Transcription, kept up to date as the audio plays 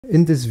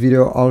In this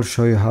video, I'll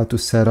show you how to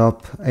set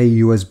up a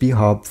USB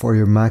hub for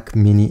your Mac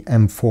Mini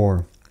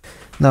M4.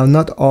 Now,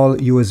 not all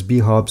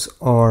USB hubs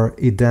are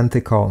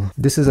identical.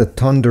 This is a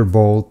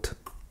Thunderbolt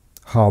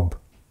hub,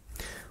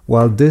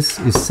 while this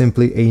is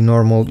simply a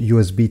normal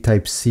USB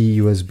Type-C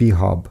USB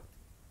hub.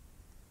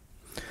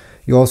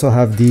 You also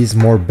have these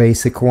more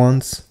basic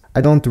ones.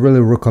 I don't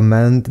really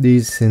recommend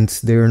these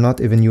since they're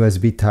not even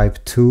USB Type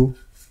 2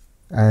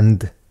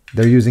 and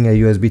they're using a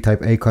USB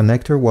Type-A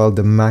connector, while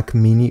the Mac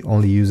Mini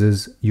only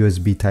uses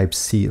USB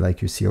Type-C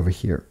like you see over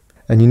here.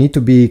 And you need to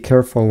be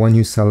careful when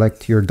you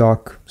select your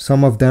dock.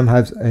 Some of them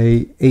have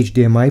a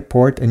HDMI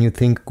port and you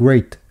think,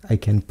 great, I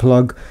can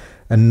plug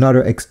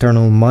another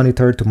external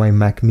monitor to my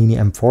Mac Mini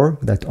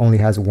M4 that only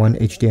has one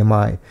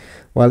HDMI.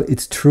 Well,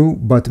 it's true,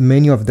 but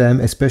many of them,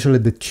 especially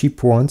the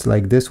cheap ones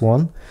like this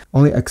one,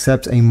 only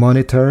accepts a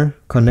monitor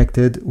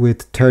connected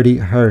with 30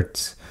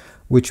 Hz.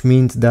 Which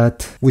means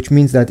that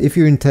if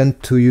you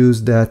intend to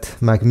use that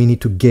Mac Mini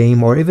to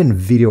game or even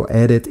video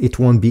edit, it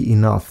won't be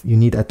enough. You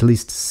need at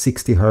least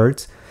 60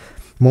 Hz.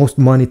 Most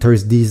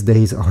monitors these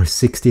days are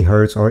 60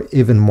 Hz or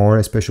even more,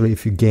 especially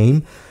if you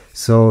game.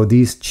 So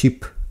these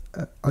cheap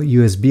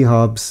USB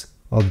hubs,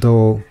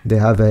 although they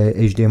have a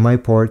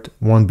HDMI port,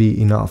 won't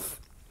be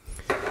enough.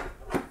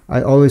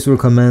 I always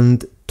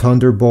recommend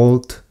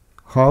Thunderbolt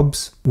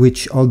hubs,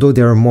 which although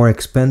they are more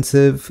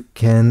expensive,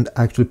 can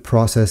actually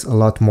process a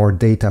lot more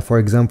data. For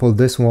example,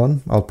 this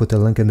one, I'll put a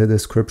link in the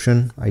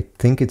description. I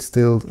think it's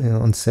still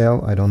on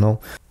sale, I don't know.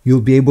 You'll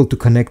be able to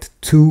connect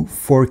two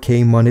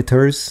 4K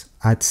monitors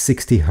at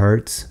 60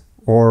 Hz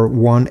or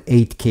one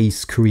 8K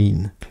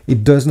screen.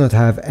 It does not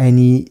have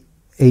any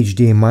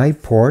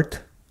HDMI port,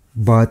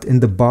 but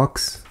in the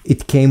box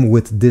it came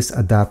with this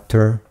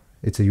adapter.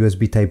 It's a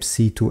USB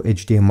Type-C to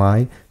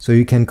HDMI, so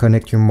you can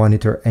connect your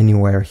monitor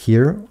anywhere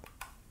here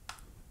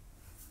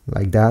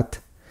like that,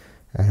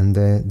 and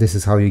this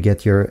is how you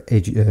get your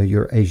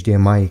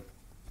HDMI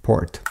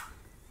port.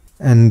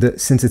 And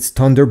since it's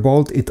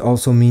Thunderbolt, it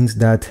also means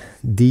that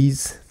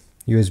these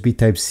USB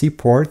Type-C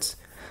ports,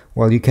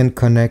 well, you can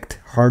connect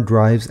hard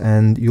drives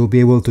and you'll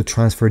be able to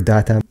transfer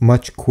data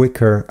much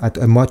quicker, at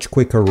a much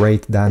quicker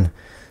rate than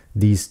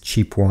these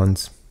cheap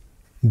ones.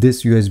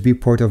 This USB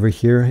port over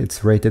here,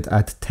 it's rated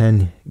at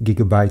 10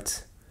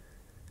 gigabytes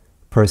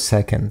per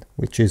second,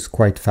 which is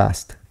quite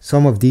fast.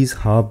 Some of these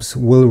hubs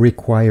will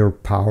require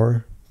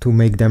power to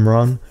make them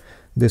run.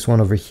 This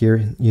one over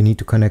here, you need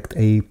to connect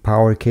a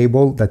power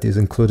cable that is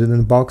included in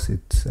the box.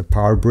 It's a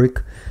power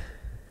brick.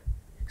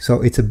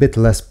 So it's a bit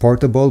less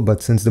portable,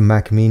 but since the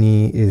Mac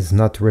Mini is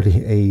not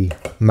really a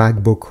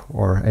MacBook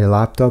or a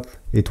laptop,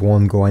 it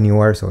won't go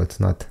anywhere, so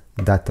it's not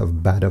that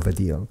bad of a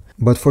deal.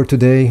 But for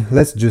today,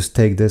 let's just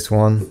take this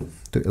one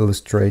to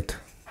illustrate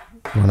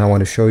what I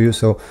want to show you.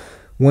 So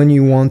when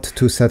you want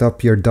to set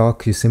up your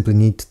dock, you simply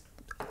need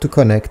to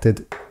connect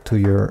it to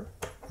your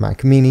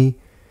Mac Mini,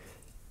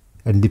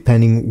 and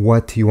depending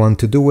what you want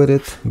to do with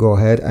it, go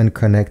ahead and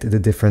connect the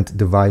different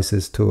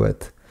devices to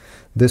it.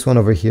 This one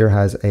over here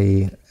has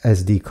a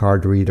SD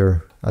card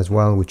reader as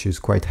well, which is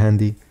quite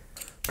handy.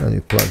 Then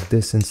you plug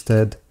this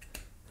instead.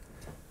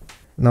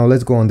 Now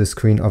let's go on the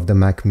screen of the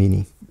Mac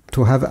Mini.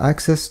 To have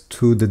access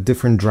to the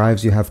different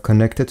drives you have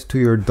connected to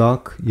your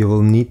dock, you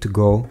will need to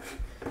go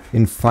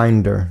in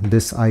Finder,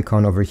 this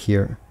icon over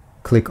here.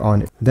 Click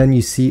on it. Then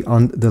you see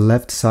on the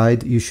left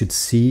side, you should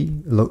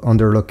see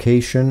under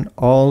location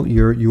all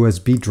your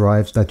USB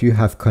drives that you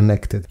have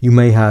connected. You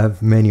may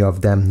have many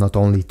of them, not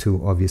only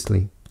two,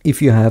 obviously.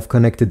 If you have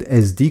connected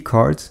SD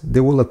cards, they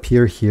will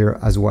appear here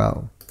as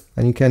well.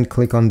 And you can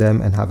click on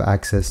them and have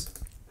access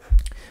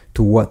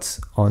to what's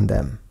on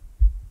them.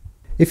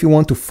 If you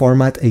want to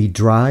format a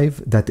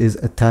drive that is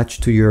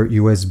attached to your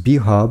USB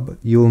hub,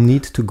 you'll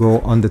need to go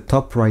on the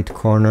top right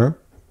corner,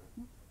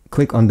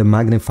 click on the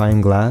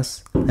magnifying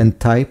glass and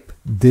type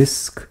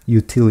disk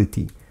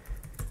utility.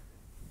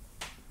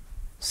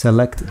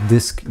 Select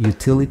disk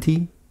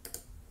utility.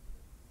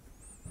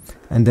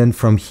 And then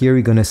from here,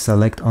 you're going to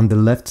select on the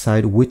left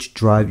side which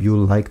drive you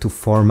like to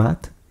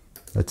format.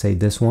 Let's say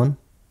this one.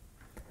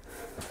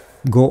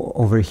 Go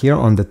over here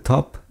on the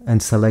top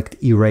and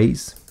select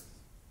erase.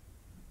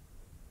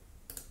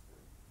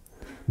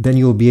 Then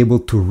you'll be able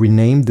to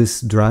rename this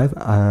drive.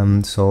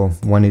 So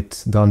when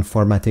it's done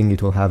formatting,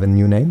 it will have a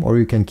new name, or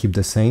you can keep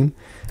the same.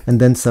 And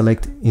then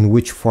select in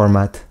which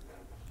format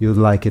you'd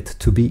like it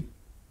to be.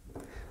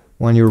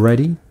 When you're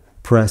ready,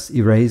 press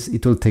erase.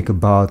 It will take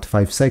about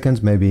 5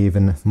 seconds, maybe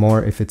even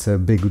more if it's a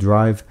big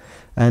drive,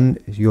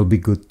 and you'll be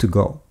good to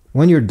go.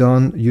 When you're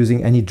done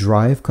using any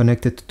drive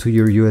connected to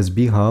your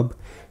USB hub,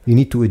 you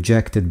need to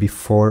eject it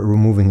before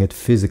removing it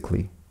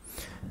physically.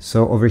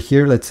 So over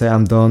here, let's say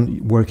I'm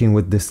done working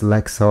with this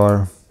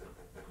Lexar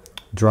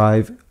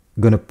drive.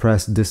 I'm gonna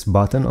press this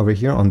button over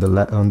here on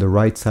the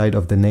right side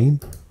of the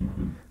name.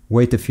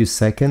 Wait a few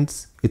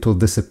seconds, it will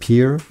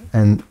disappear,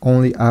 and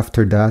only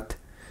after that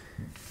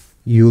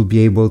you'll be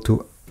able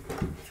to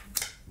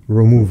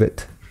remove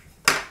it.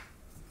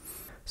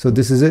 So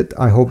this is it.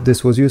 I hope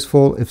this was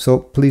useful. If so,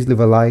 please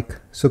leave a like,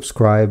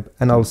 subscribe,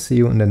 and I'll see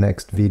you in the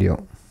next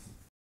video.